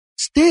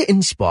Stay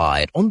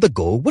inspired on the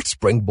go with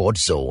Springboard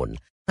Zone,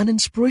 an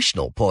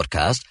inspirational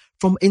podcast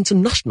from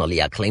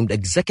internationally acclaimed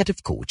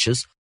executive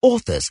coaches,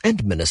 authors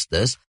and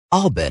ministers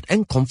Albert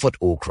and Comfort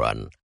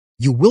Okran.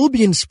 You will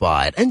be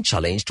inspired and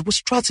challenged with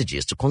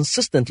strategies to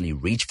consistently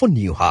reach for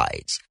new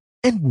heights.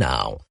 And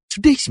now,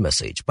 today's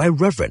message by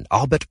Reverend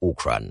Albert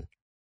Okran.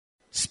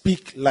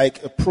 Speak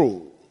like a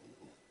pro.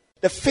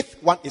 The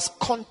fifth one is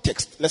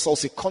context. Let's all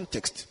say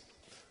context.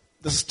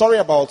 There's a story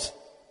about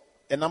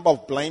a number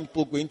of blind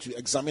people going to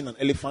examine an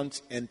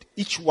elephant and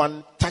each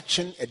one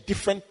touching a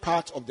different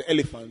part of the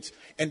elephant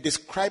and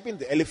describing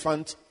the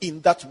elephant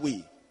in that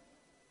way.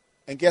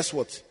 And guess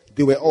what?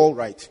 They were all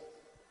right.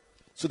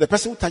 So the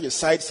person who touched the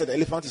side said the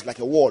elephant is like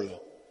a wall.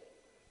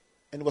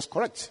 And it was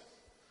correct.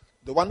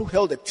 The one who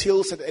held the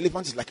tail said the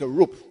elephant is like a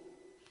rope.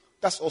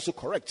 That's also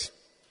correct.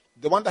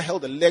 The one that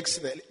held the legs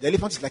said the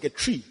elephant is like a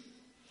tree.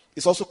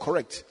 It's also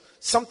correct.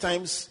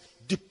 Sometimes,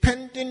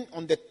 depending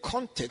on the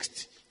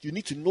context, you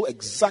need to know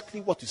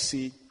exactly what to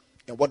say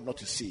and what not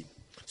to say.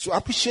 So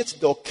appreciate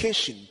the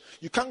occasion.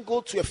 You can't go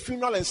to a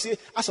funeral and say,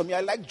 as for me,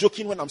 I like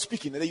joking when I'm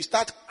speaking. And then you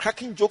start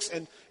cracking jokes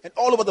and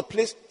all over the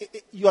place.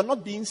 You are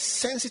not being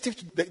sensitive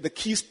to the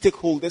key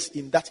stakeholders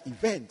in that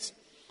event.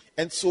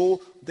 And so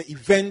the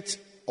event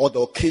or the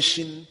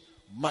occasion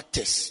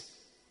matters.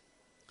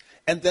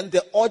 And then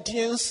the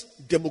audience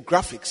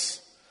demographics.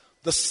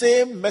 The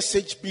same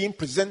message being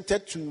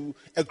presented to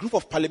a group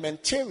of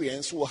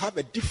parliamentarians will have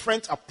a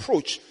different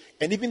approach.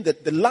 And even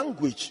the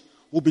language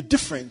will be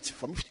different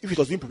from if it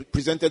was being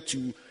presented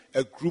to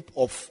a group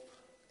of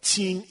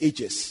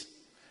teenagers.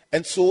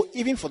 And so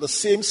even for the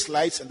same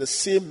slides and the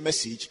same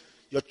message,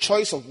 your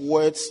choice of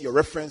words, your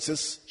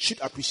references should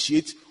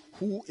appreciate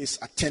who is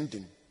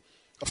attending.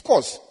 Of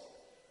course,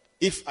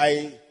 if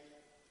I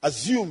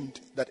assumed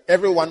that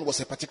everyone was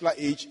a particular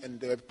age and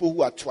there were people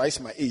who are twice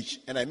my age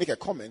and I make a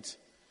comment,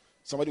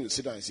 somebody will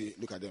sit down and say,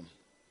 look at them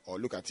or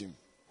look at him.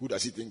 Who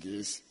does he think he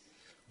is?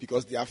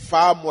 Because there are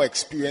far more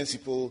experienced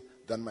people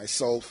than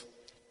myself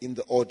in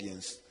the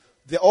audience.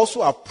 There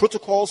also are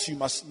protocols you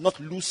must not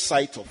lose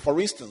sight of. For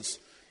instance,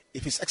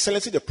 if His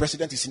Excellency the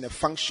President is in a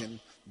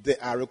function, there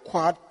are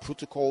required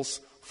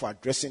protocols for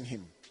addressing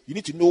him. You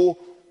need to know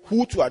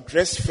who to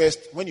address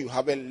first when you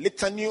have a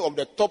litany of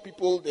the top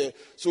people there.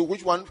 So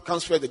which one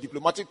comes first, the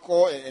diplomatic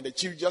corps and the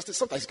Chief Justice?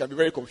 Sometimes it can be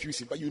very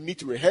confusing, but you need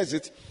to rehearse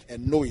it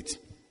and know it.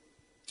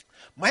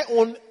 My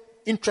own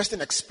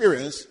interesting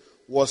experience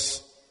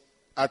was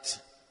at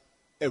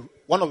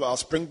one of our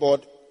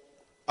Springboard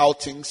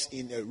outings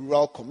in a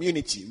rural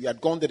community. We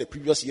had gone there the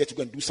previous year to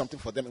go and do something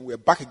for them, and we were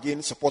back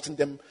again supporting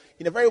them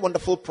in a very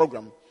wonderful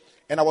program.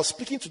 And I was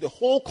speaking to the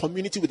whole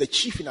community with the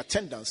chief in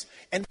attendance.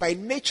 And by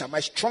nature, my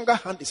stronger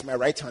hand is my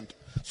right hand.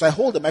 So I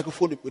hold the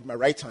microphone with my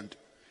right hand.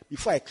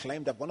 Before I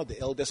climbed up, one of the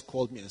elders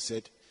called me and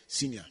said,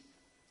 Senior,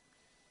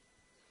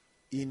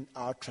 in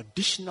our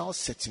traditional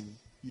setting,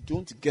 you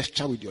don't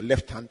gesture with your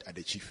left hand at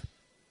the chief.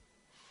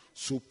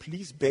 So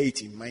please bear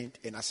it in mind,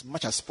 and as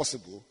much as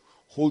possible,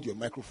 hold your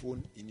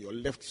microphone in your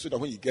left so that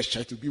when you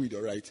gesture, to be with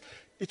your right.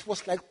 It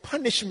was like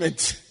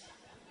punishment.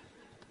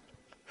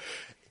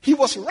 He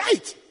was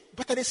right.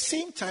 But at the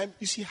same time,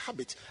 you see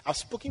habit. I've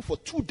spoken for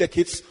 2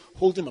 decades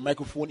holding my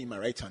microphone in my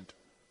right hand.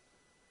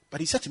 But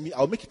he said to me,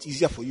 I'll make it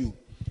easier for you.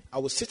 I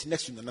will sit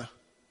next to Nana.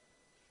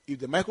 If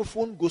the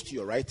microphone goes to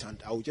your right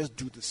hand, I will just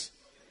do this.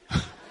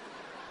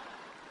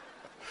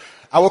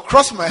 I will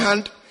cross my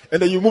hand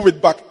and then you move it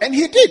back. And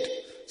he did.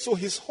 So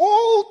his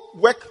whole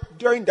work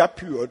during that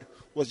period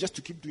was just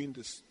to keep doing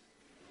this.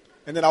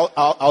 And then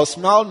I'll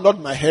smile, nod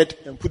my head,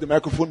 and put the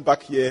microphone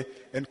back here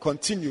and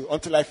continue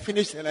until I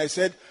finished. And I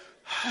said,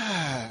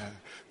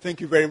 thank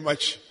you very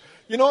much.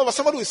 You know,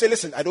 somebody will say,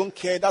 listen, I don't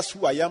care, that's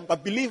who I am.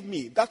 But believe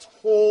me, that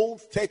whole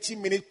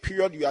 30-minute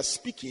period you are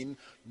speaking,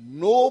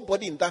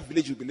 nobody in that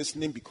village will be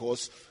listening,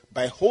 because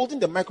by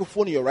holding the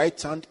microphone in your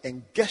right hand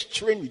and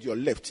gesturing with your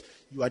left,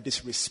 you are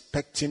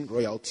disrespecting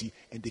royalty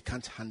and they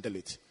can't handle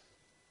it.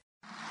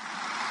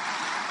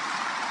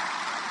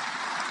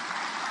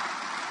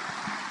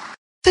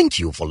 Thank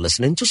you for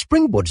listening to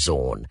Springboard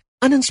Zone,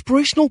 an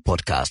inspirational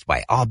podcast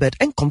by Albert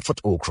and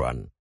Comfort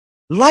Okran.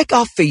 Like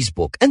our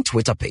Facebook and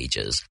Twitter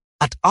pages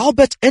at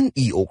Albert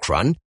N.E.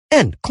 Okran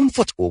and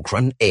Comfort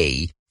Okran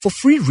A for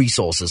free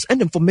resources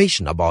and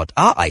information about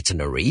our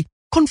itinerary,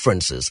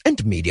 conferences,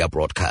 and media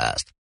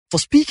broadcast. For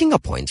speaking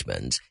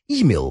appointments,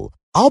 email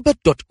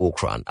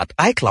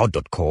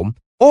albert.okran@icloud.com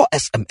or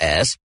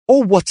SMS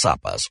or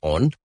WhatsApp us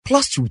on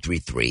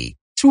 +233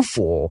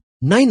 24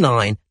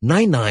 99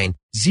 99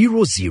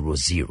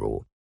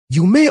 000.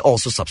 You may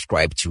also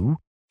subscribe to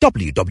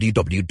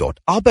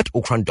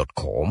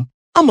www.albertokran.com,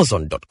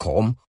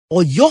 Amazon.com,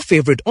 or your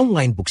favorite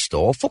online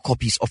bookstore for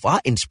copies of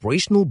our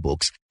inspirational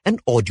books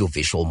and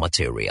audiovisual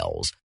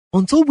materials.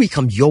 Until we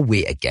come your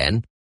way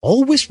again,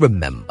 always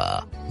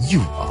remember,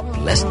 you are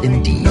blessed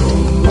indeed.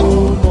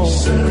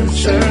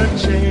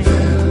 Searching,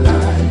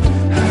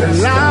 the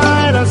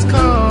light has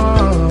come.